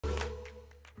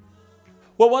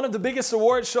Well, one of the biggest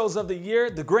award shows of the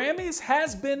year, the Grammys,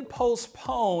 has been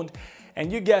postponed,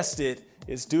 and you guessed it,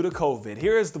 it's due to COVID.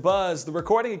 Here is the buzz. The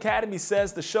Recording Academy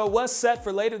says the show was set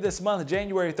for later this month,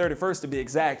 January 31st to be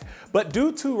exact, but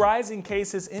due to rising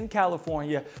cases in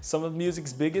California, some of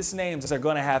music's biggest names are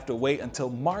going to have to wait until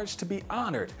March to be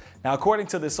honored. Now, according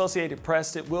to the Associated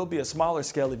Press, it will be a smaller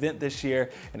scale event this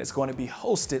year, and it's going to be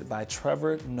hosted by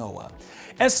Trevor Noah.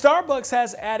 And Starbucks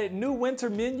has added new winter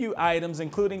menu items,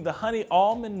 including the honey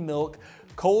almond milk,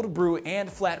 cold brew,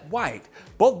 and flat white.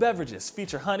 Both beverages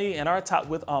feature honey and are topped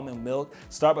with almond milk.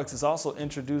 Starbucks is also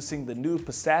introducing the new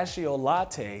pistachio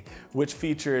latte, which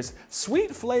features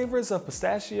sweet flavors of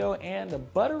pistachio and a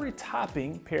buttery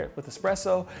topping paired with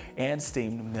espresso and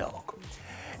steamed milk.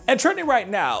 And trending right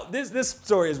now, this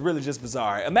story is really just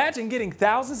bizarre. Imagine getting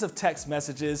thousands of text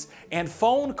messages and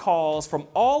phone calls from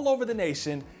all over the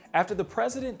nation after the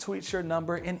president tweets your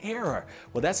number in error.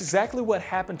 Well, that's exactly what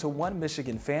happened to one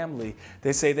Michigan family.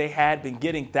 They say they had been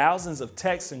getting thousands of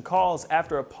texts and calls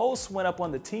after a post went up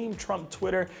on the Team Trump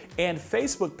Twitter and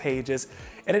Facebook pages,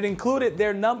 and it included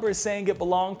their number saying it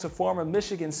belonged to former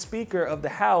Michigan Speaker of the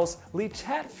House, Lee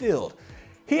Chatfield.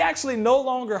 He actually no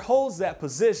longer holds that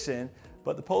position,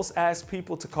 but the post asked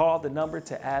people to call the number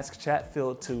to ask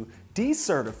Chatfield to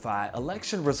decertify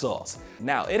election results.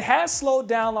 Now, it has slowed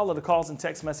down all of the calls and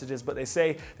text messages, but they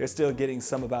say they're still getting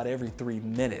some about every 3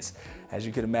 minutes. As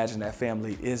you can imagine, that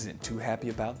family isn't too happy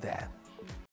about that.